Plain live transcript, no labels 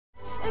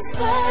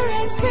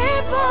inspiring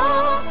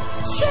people,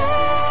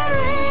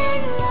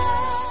 sharing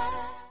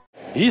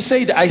love. He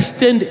said, I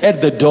stand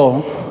at the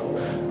door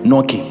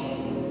knocking.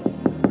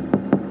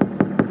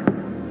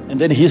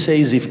 And then he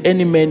says, if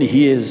any man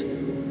hears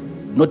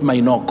not my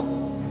knock,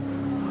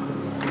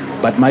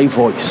 but my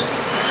voice.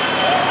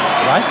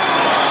 Right?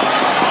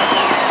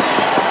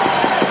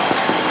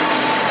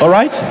 All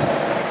right?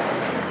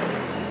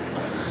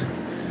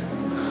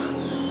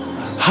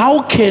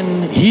 How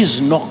can his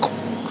knock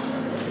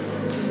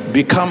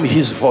become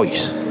his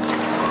voice?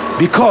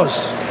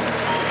 Because,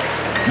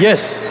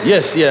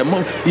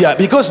 yeah,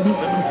 because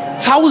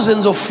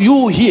thousands of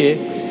you here,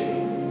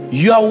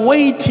 you are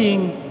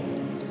waiting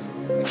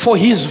for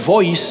his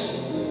voice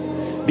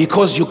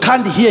because you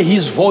can't hear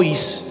his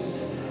voice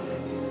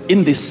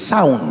in the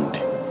sound,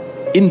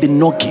 in the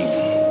knocking.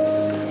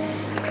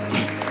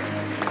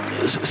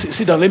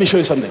 Sit down, let me show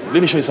you something.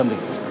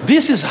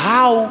 This is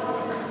how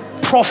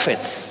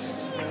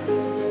prophets,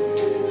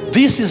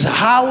 this is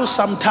how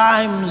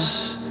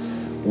sometimes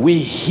we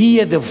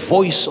hear the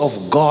voice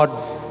of God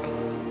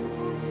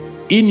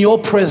in your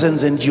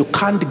presence and you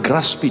can't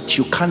grasp it,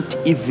 you can't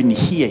even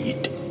hear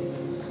it.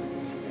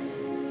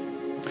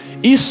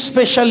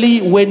 Especially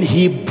when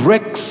he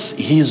breaks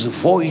his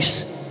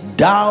voice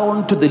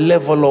down to the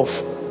level of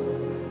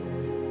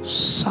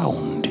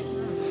sound.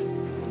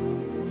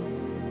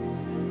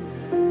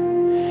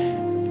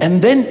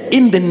 And then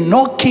in the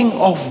knocking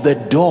of the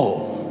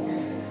door,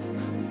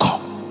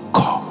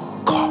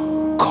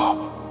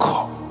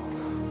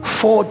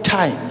 4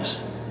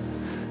 times,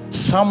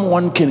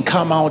 someone can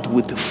come out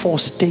with 4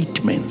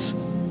 statements.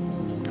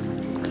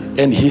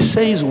 And he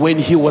says, when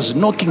he was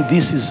knocking,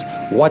 this is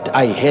what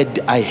I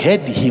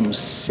heard him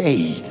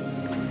say.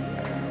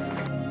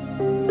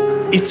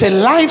 It's a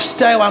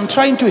lifestyle. I'm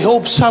trying to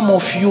help some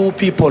of you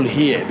people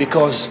here,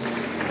 because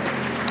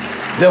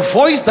the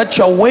voice that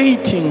you're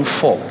waiting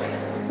for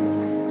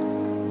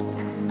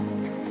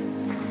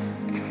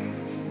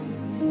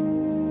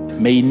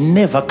may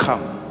never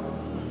come.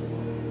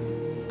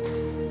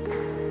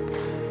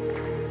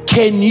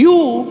 Can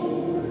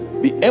you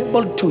be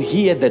able to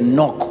hear the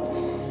knock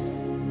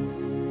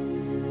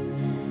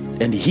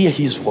and hear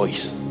his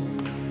voice?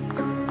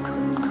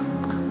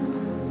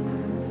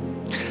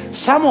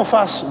 Some of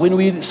us, when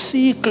we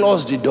see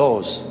closed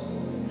doors,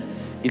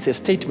 it's a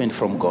statement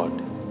from God.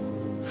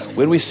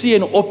 When we see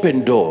an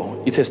open door,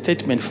 it's a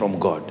statement from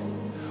God.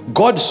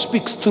 God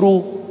speaks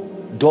through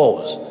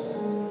doors.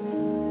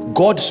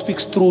 God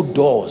speaks through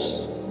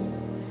doors.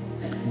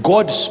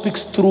 God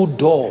speaks through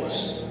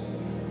doors.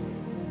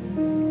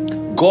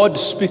 God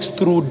speaks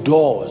through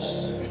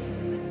doors.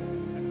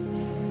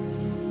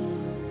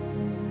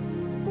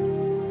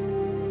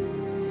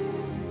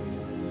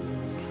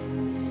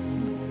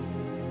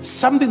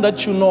 Something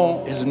that you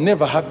know has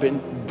never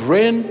happened,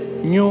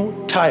 brand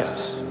new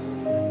tires.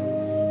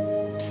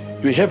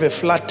 You have a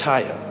flat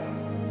tire.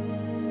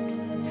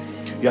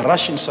 You are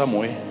rushing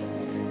somewhere.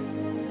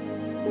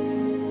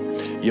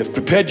 You have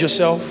prepared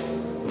yourself,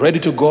 ready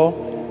to go.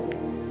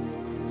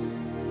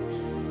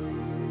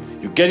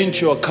 You get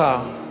into your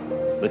car,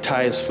 the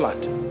tire is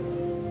flat.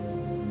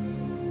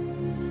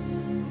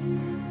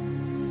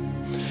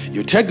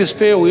 You take the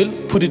spare wheel,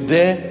 put it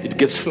there, it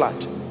gets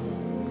flat.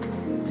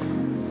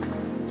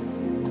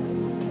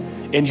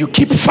 And you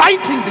keep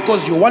fighting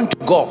because you want to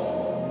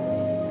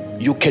go.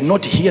 You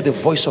cannot hear the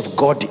voice of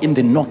God in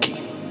the knocking.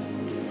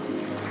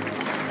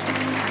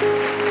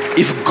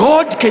 If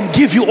God can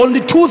give you only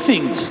 2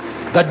 things,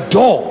 the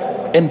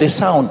door and the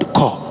sound,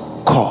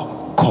 call,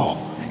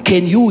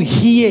 can you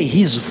hear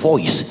his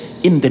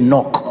voice in the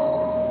knock?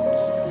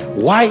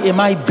 Why am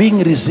I being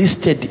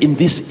resisted in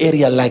this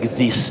area like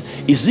this?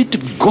 Is it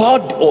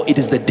God or it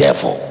is the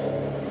devil?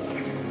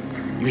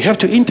 You have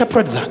to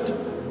interpret that.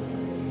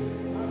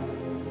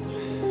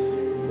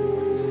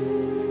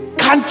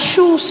 Can't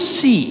you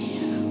see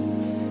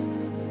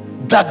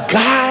the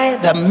guy,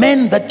 the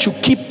man that you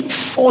keep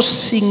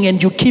forcing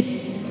and you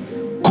keep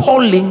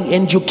calling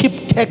and you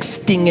keep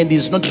texting and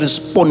he's not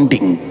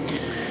responding?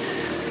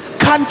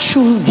 Can't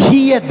you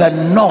hear the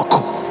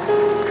knock?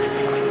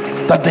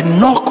 That the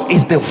knock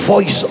is the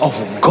voice of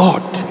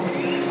God.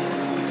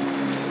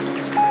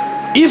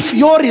 If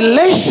your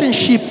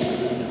relationship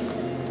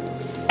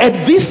at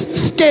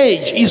this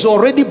stage is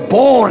already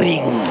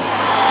boring,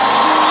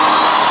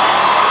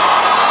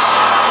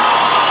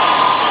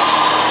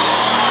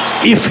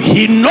 if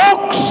he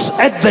knocks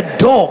at the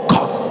door,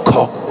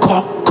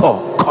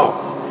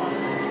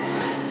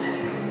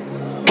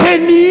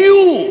 can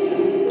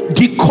you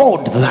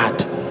decode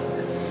that?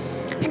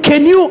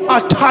 Can you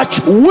attach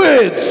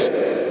words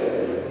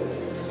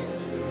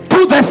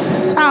to the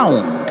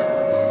sound?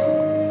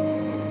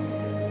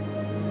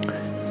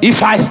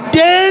 If I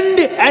stand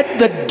at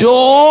the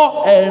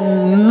door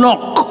and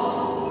knock,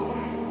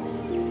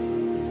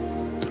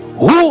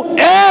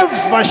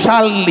 whoever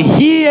shall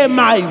hear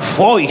my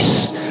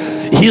voice,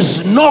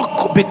 his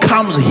knock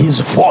becomes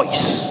his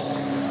voice.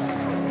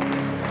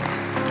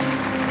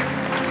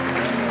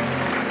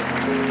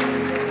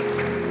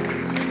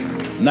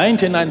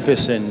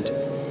 99%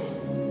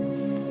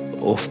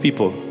 of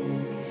people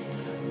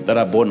that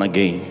are born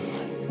again,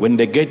 when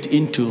they get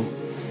into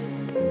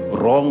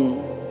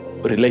wrong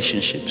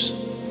relationships,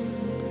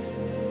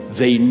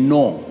 they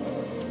know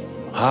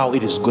how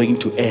it is going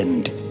to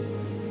end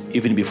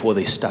even before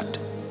they start.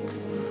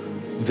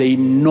 They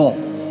know,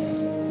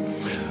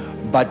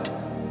 but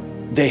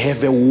they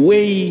have a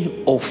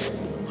way of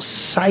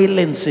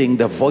silencing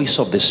the voice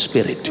of the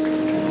Spirit.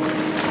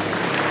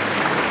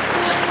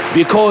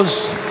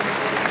 Because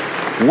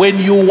when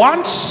you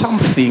want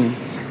something,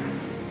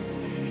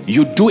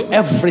 you do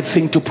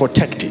everything to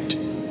protect it.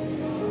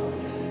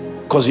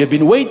 Because you've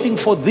been waiting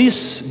for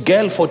this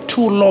girl for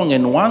too long,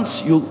 and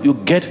once you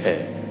get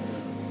her,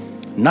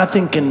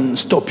 nothing can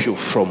stop you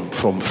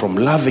from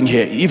loving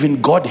her.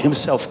 Even God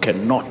himself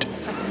cannot.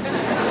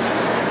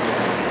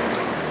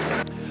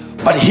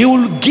 But he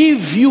will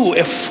give you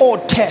a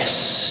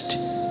foretaste.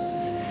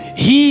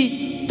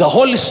 The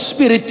Holy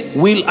Spirit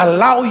will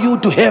allow you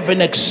to have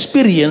an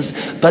experience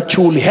that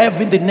you will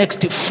have in the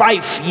next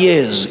 5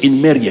 years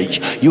in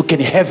marriage. You can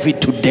have it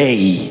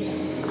today.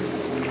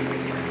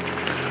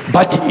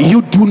 But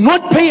you do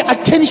not pay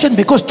attention,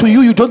 because to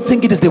you don't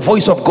think it is the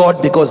voice of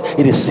God, because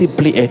it is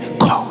simply a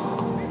call.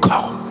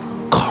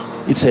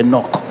 It's a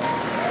knock.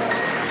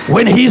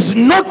 When he is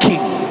knocking,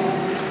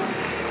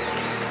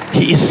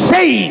 he is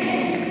saying,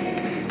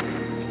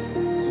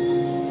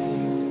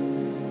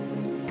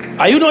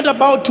 are you not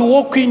about to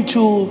walk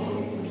into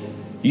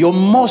your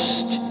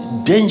most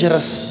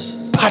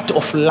dangerous part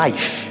of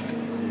life?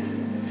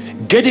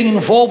 Getting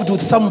involved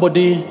with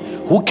somebody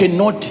who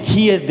cannot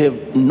hear the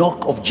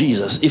knock of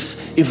Jesus.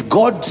 If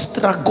God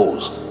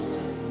struggles,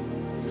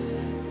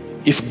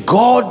 if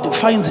God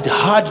finds it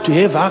hard to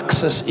have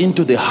access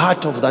into the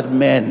heart of that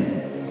man,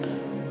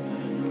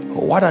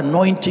 what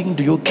anointing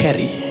do you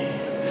carry?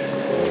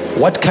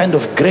 What kind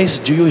of grace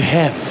do you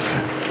have?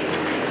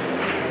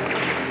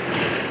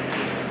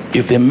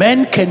 If the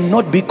man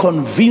cannot be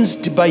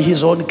convinced by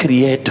his own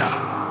creator,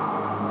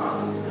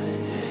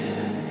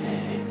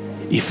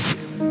 if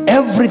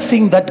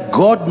everything that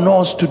God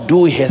knows to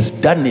do, he has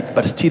done it,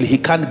 but still he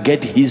can't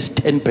get his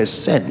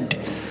 10%.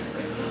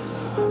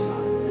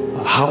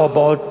 How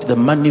about the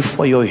money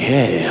for your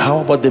hair? How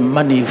about the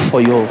money for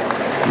your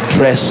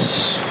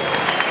dress?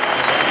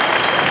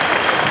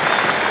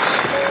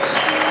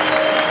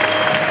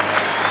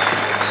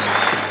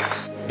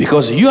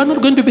 Because you are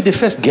not going to be the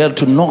first girl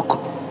to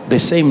knock the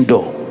same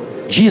door.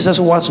 Jesus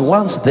was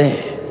once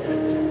there.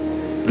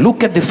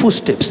 Look at the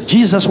footsteps.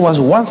 Jesus was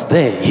once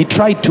there. He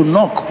tried to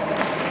knock,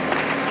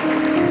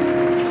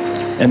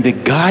 and the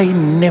guy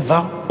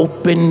never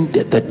opened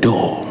the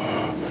door.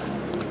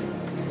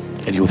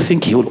 And you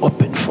think he will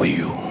open for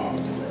you.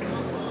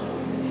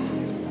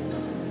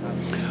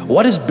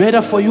 What is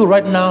better for you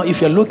right now?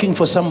 If you're looking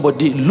for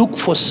somebody, look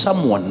for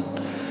someone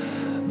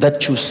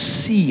that you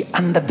see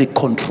under the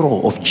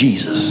control of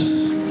Jesus.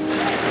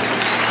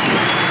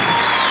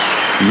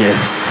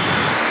 Yes.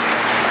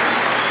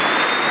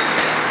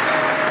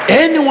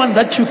 Anyone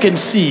that you can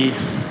see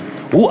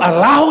who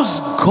allows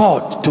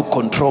God to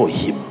control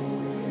him.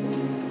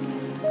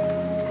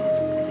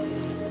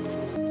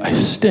 I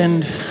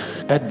stand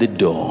at the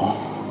door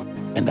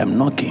and I'm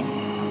knocking.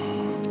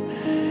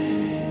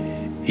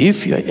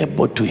 If you are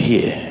able to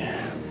hear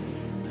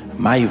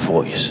my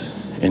voice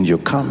and you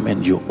come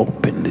and you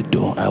open the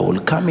door, I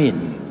will come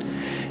in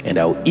and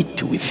I will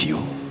eat with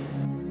you.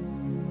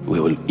 We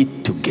will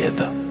eat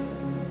together.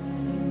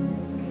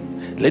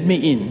 Let me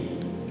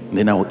in,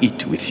 then I will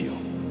eat with you.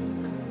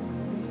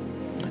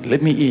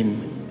 Let me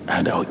in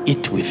and I will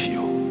eat with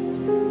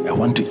you. I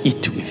want to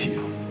eat with you.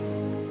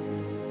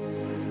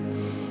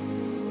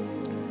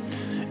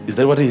 Is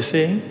that what he's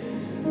saying?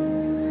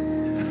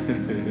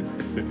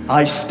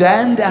 I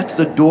stand at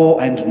the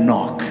door and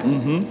knock.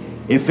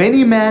 If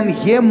any man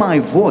hear my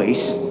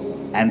voice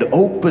and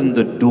open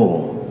the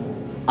door,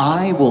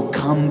 I will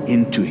come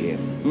into him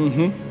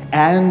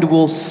and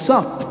will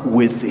sup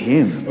with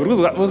him.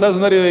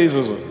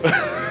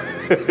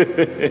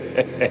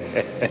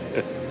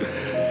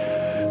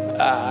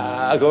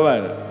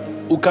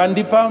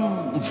 Ukandipa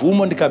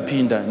mvumo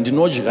ndikapinda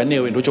ndinodya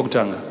newe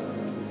ndochokutanga.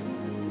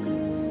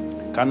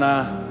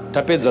 Kana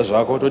tapedza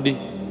zvako todi.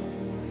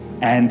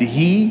 And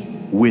he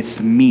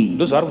with me.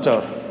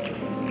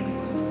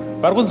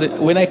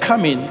 When I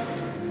come in,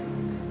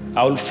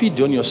 I will feed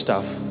on your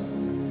stuff.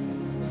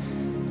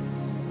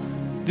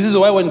 This is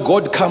why when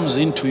God comes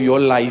into your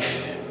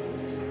life,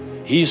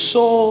 he is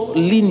so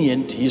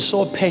lenient, he is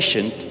so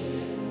patient.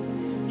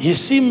 He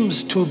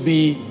seems to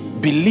be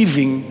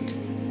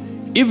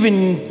believing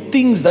even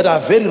things that are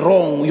very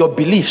wrong, your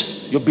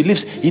beliefs,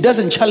 he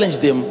doesn't challenge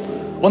them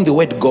on the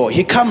word go.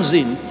 He comes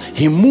in,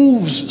 he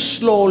moves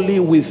slowly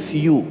with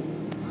you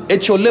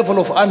at your level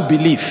of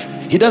unbelief.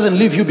 He doesn't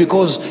leave you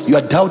because you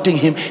are doubting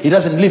him. He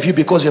doesn't leave you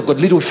because you've got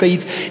little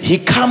faith. He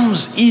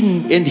comes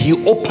in and he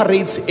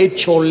operates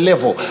at your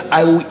level.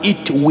 I will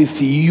eat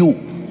with you.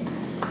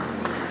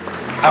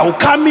 I will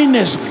come in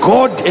as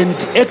God and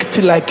act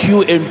like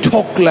you and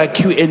talk like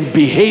you and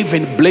behave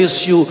and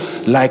bless you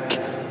like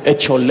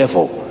at your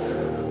level.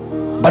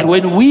 But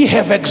when we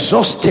have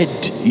exhausted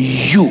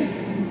you,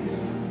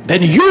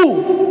 then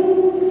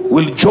you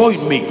will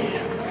join me.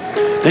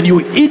 Then you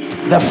eat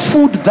the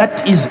food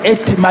that is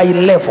at my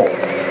level.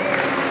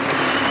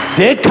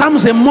 There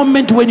comes a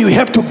moment when you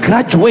have to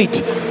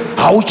graduate.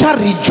 How shall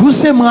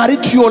reduce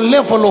to your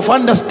level of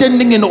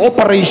understanding and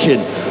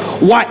operation?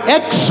 What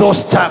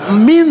exhauster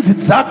means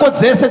it's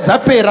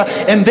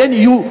and then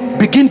you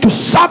begin to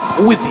sup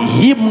with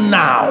him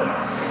now.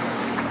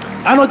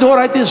 I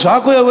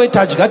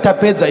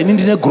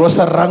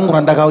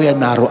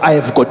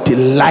have got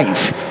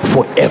life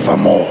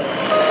forevermore.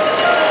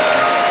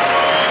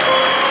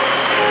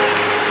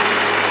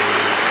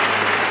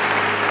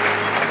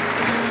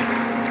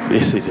 Be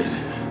seated.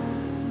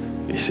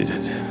 Be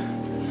seated.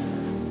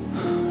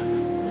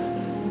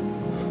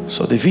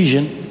 So the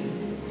vision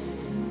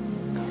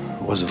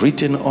was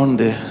written on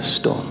the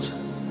stones,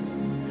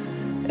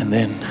 and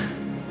then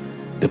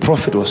the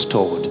prophet was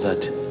told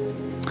that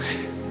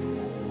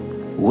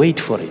wait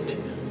for it.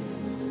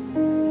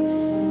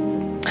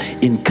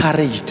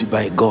 Encouraged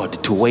by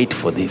God to wait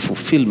for the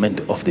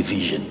fulfillment of the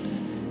vision.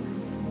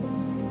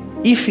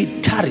 If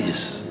it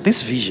tarries,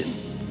 this vision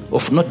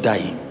of not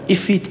dying,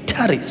 if it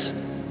tarries,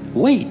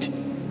 wait.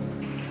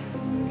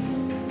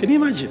 Can you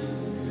imagine?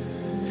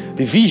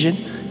 The vision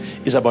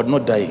is about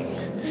not dying,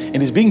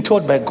 and he's being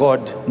told by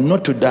God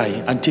not to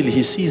die until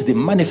he sees the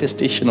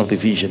manifestation of the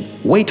vision.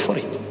 Wait for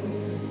it,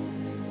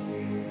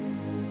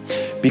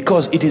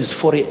 because it is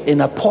for an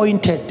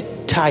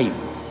appointed time,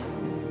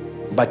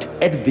 but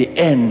at the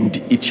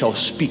end it shall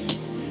speak.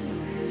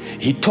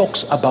 He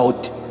talks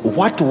about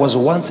what was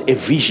once a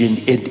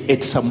vision, and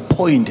at some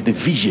point the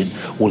vision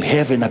will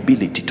have an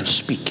ability to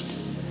speak.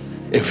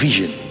 A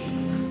vision.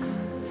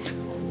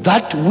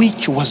 That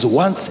which was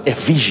once a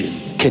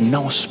vision can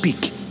now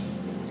speak.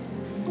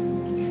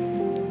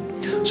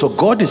 So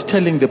God is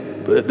telling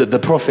the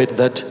prophet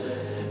that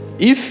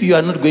if you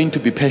are not going to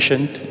be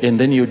patient and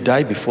then you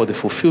die before the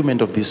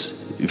fulfillment of this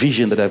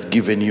vision that I've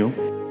given you,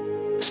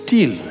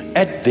 still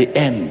at the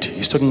end,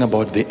 he's talking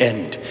about the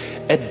end,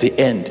 at the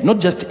end, not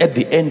just at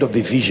the end of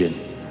the vision.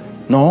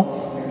 No.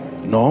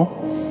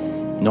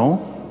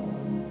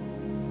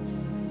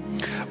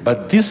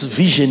 But this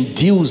vision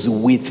deals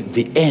with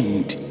the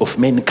end of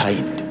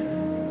mankind.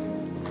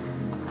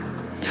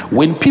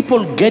 When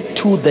people get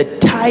to the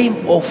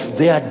time of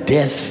their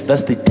death,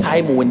 that's the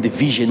time when the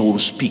vision will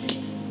speak.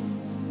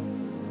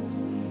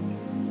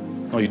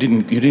 No, you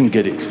didn't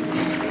get it.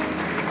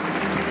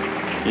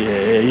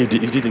 Yeah, you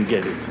didn't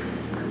get it.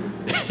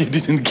 You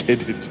didn't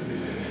get it.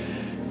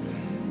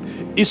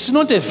 It's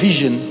not a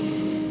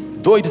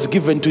vision, though it is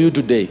given to you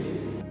today.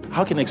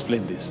 How can I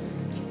explain this?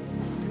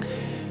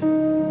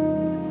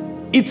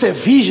 It's a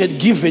vision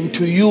given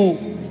to you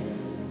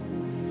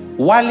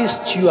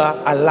whilst you are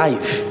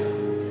alive.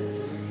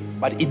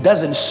 But it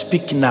doesn't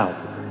speak now.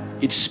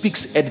 It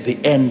speaks at the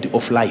end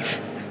of life.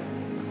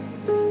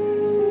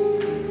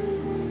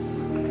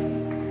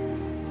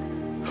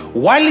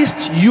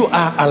 Whilst you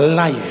are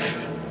alive,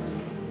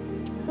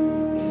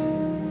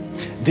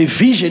 the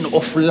vision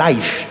of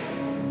life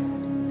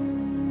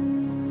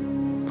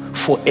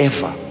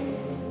forever.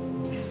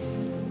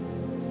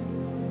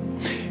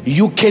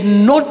 You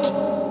cannot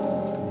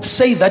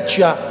say that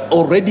you are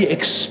already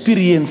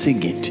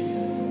experiencing it.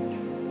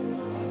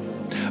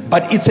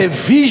 But it's a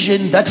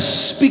vision that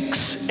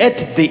speaks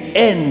at the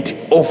end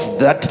of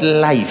that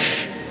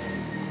life.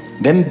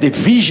 Then the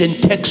vision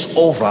takes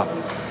over,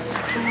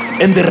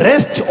 and the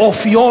rest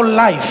of your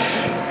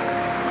life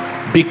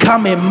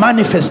become a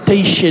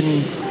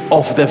manifestation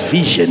of the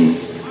vision.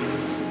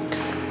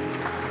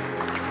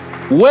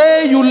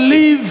 Where you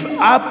live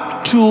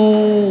up to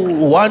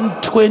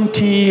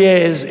 120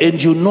 years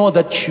and you know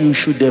that you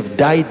should have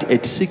died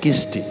at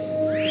 60.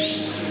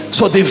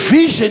 So the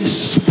vision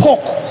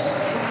spoke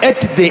at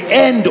the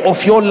end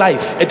of your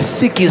life at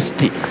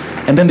 60,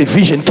 and then the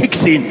vision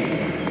kicks in.